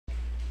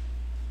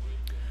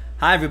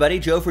Hi everybody,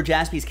 Joe for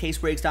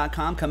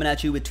JaspysCaseBreaks.com coming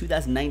at you with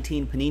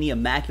 2019 Panini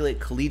Immaculate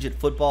Collegiate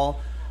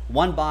Football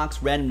one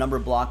box random number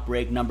block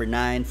break number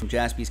 9 from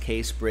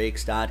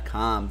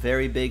JaspysCaseBreaks.com.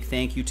 Very big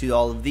thank you to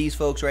all of these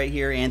folks right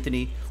here,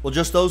 Anthony. Well,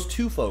 just those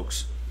two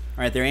folks.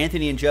 All right, they're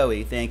Anthony and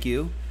Joey. Thank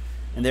you.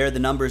 And there are the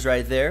numbers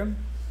right there.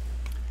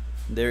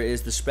 There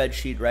is the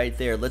spreadsheet right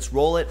there. Let's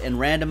roll it and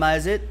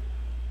randomize it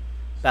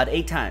about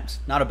 8 times.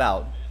 Not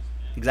about,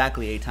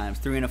 exactly 8 times.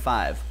 3 and a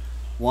 5.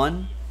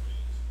 1,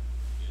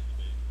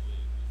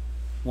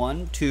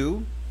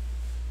 2,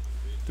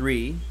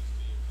 3,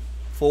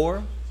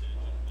 4,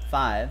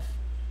 5,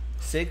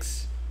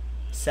 6,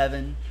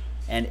 7,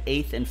 and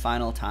 8th and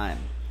final time.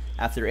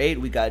 After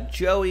 8, we got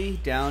Joey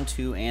down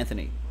to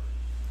Anthony.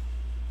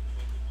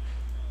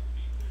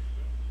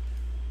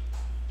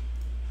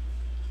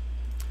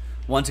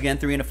 Once again,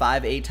 3 and a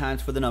 5, 8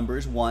 times for the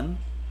numbers. 1,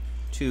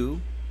 2,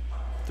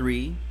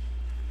 3,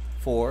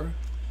 4,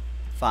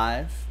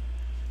 5,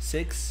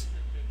 6,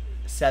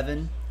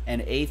 7,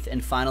 and 8th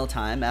and final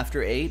time.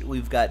 After 8,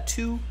 we've got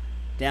 2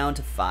 down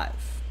to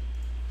 5.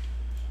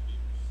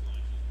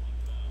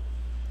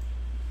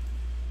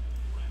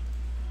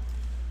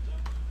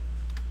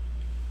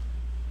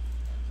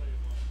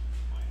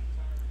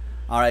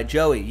 All right,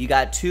 Joey, you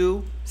got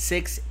 2,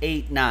 6,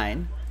 8,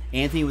 9.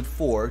 Anthony with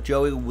 4.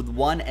 Joey with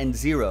 1 and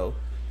 0.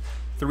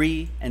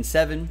 3 and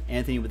 7.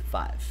 Anthony with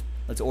 5.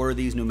 Let's order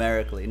these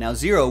numerically. Now,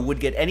 0 would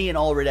get any and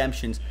all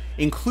redemptions,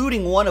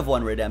 including 1 of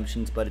 1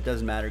 redemptions, but it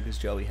doesn't matter because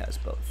Joey has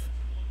both.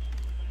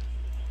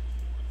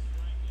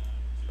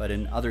 But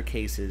in other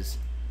cases,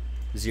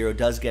 0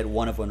 does get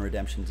 1 of 1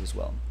 redemptions as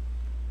well.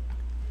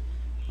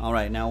 All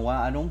right, now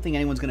I don't think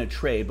anyone's going to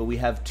trade, but we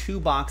have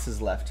 2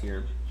 boxes left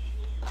here.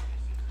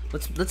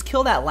 Let's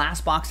kill that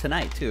last box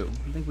tonight too.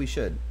 I think we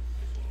should.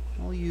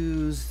 I'll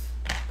use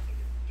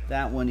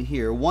that one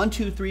here. 1,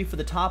 2, 3 for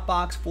the top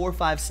box. 4,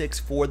 5, 6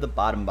 for the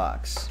bottom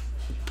box.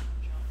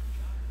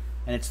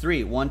 And it's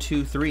 3. 1,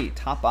 2, 3.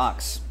 Top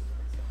box.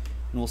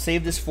 And we'll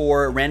save this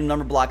for random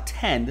number block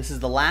 10. This is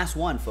the last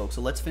one, folks.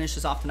 So let's finish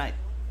this off tonight.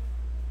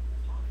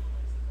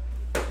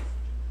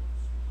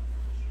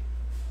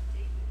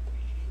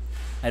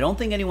 I don't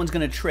think anyone's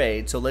going to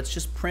trade, so let's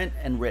just print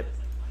and rip.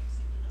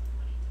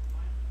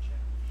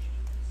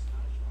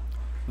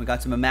 We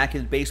got some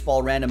Immaculate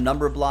Baseball random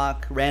number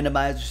block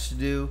randomizers to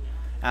do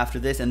after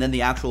this, and then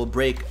the actual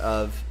break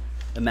of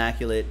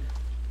Immaculate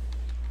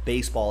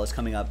Baseball is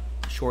coming up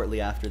shortly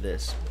after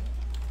this.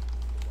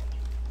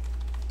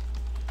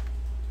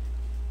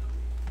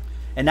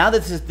 And now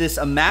that this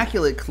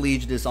Immaculate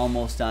Collegiate is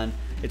almost done,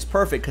 it's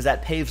perfect because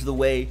that paves the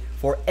way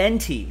for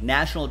NT,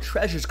 National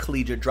Treasures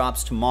Collegiate,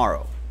 drops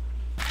tomorrow,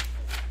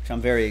 which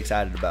I'm very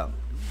excited about.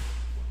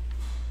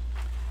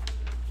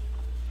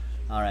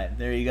 All right,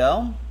 there you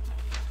go.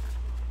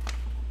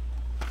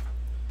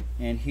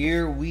 And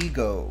here we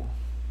go.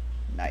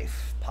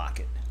 Knife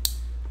pocket.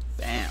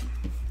 Bam.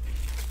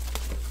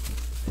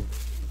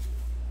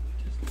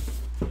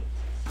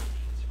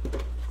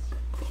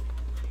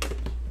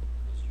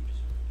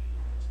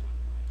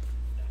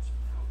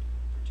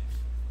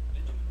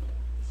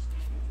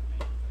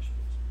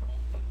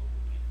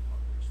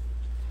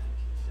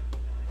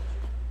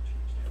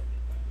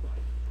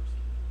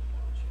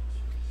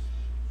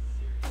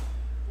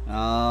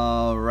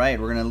 All right,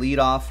 we're going to lead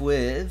off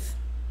with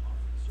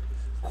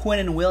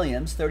Quinn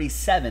Williams,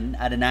 37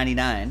 out of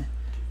 99.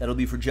 That'll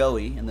be for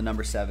Joey in the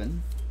number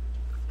 7.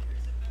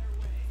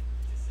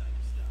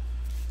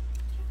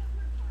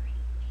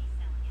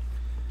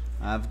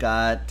 I've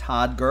got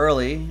Todd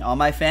Gurley on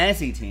my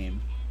fantasy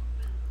team.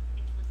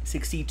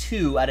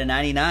 62 out of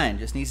 99.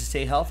 Just needs to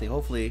stay healthy.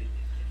 Hopefully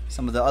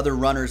some of the other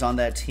runners on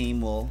that team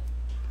will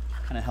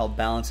kind of help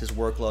balance his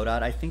workload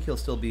out. I think he'll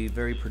still be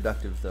very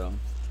productive, though.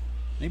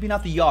 Maybe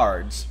not the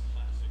yards,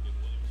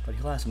 but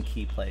he'll have some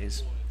key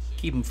plays.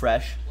 Keep him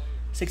fresh.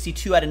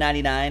 62 out of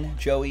 99,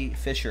 Joey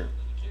Fisher.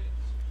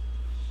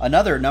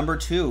 Another number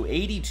 2,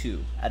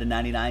 82 out of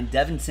 99,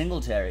 Devin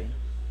Singletary.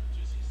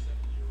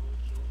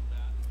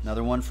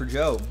 Another one for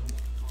Joe.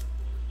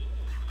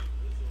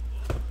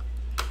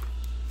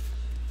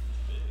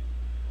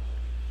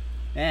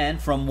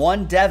 And from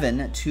one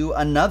Devin to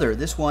another,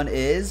 this one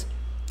is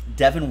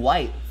Devin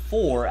White,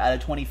 4 out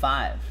of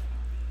 25.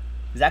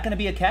 Is that going to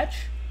be a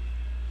catch?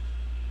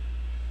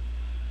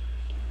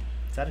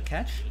 Is that a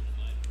catch?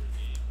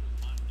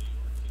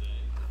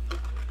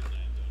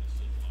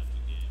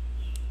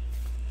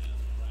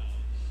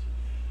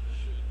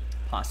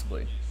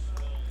 Possibly.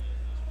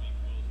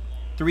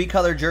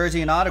 3-color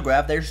jersey and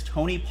autograph. There's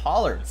Tony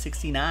Pollard,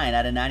 69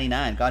 out of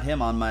 99. Got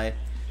him on my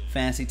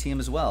fantasy team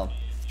as well.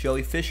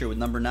 Joey Fisher with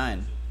number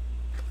 9.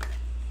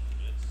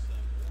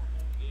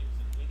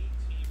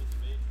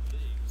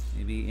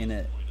 Maybe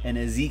in an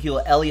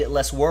Ezekiel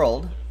Elliott-less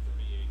world,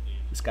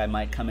 this guy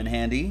might come in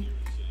handy.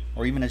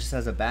 Or even just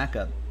as a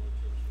backup.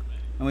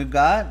 And we've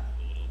got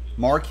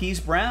Marquise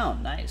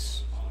Brown.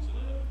 Nice.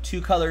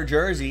 2-color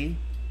jersey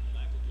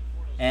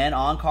and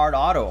on-card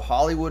auto.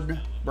 Hollywood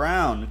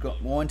Brown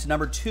going to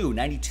number 2,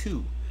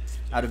 92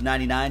 out of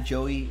 99,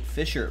 Joey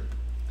Fisher.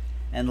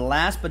 And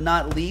last but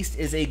not least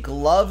is a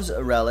gloves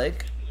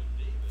relic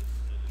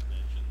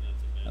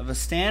of a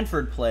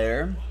Stanford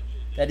player.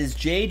 That is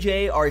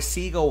J.J.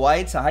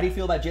 Arcega-Whiteside. How do you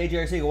feel about J.J.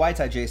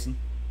 Arcega-Whiteside, Jason?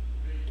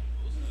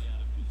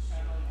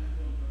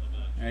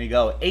 There you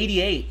go.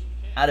 88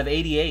 out of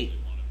 88.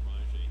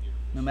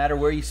 No matter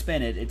where you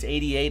spin it, it's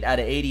 88 out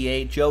of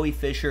 88. Joey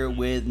Fisher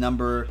with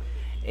number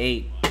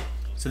 8.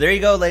 So there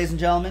you go, ladies and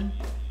gentlemen.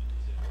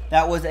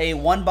 That was a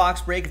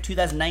one-box break of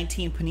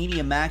 2019 Panini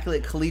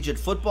Immaculate Collegiate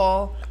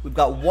Football. We've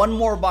got one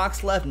more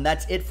box left, and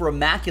that's it for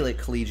Immaculate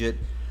Collegiate.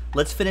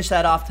 Let's finish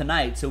that off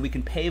tonight so we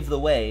can pave the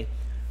way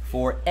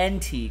for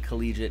NT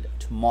Collegiate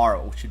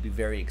tomorrow, which should be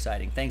very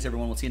exciting. Thanks,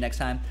 everyone. We'll see you next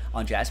time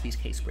on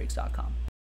JaspysCaseBreaks.com.